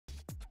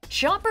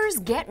Shoppers,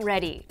 get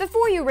ready!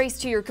 Before you race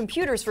to your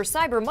computers for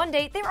Cyber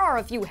Monday, there are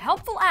a few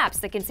helpful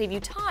apps that can save you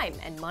time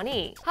and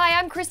money. Hi,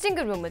 I'm Krystin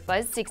Goodwin with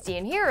Buzz60,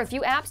 and here are a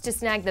few apps to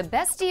snag the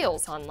best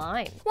deals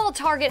online. While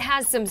Target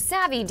has some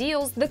savvy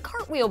deals, the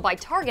Cartwheel by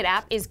Target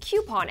app is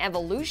coupon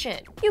evolution.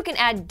 You can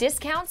add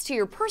discounts to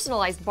your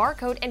personalized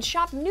barcode and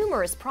shop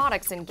numerous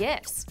products and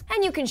gifts.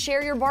 And you can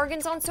share your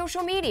bargains on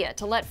social media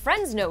to let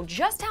friends know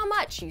just how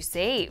much you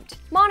saved.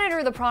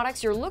 Monitor the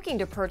products you're looking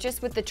to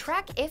purchase with the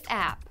Track If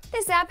app.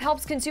 This app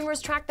helps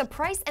consumers track the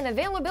price and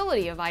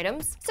availability of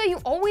items, so you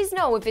always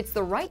know if it's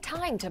the right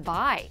time to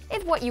buy.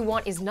 If what you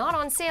want is not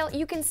on sale,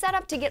 you can set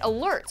up to get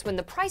alerts when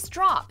the price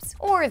drops.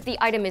 Or if the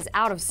item is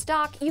out of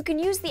stock, you can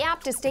use the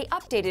app to stay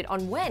updated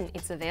on when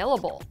it's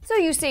available. So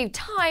you save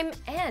time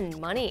and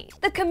money.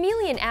 The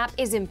Chameleon app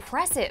is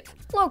impressive.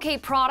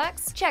 Locate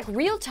products, check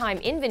real-time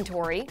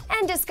inventory,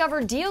 and discover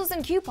deals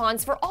and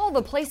coupons for all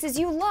the places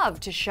you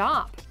love to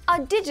shop. A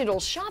digital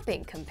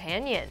shopping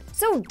companion.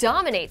 So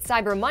dominate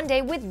Cyber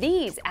Monday with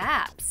these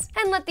apps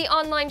and let the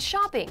online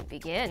shopping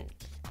begin.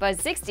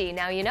 Buzz60,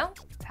 now you know,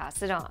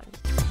 pass it on.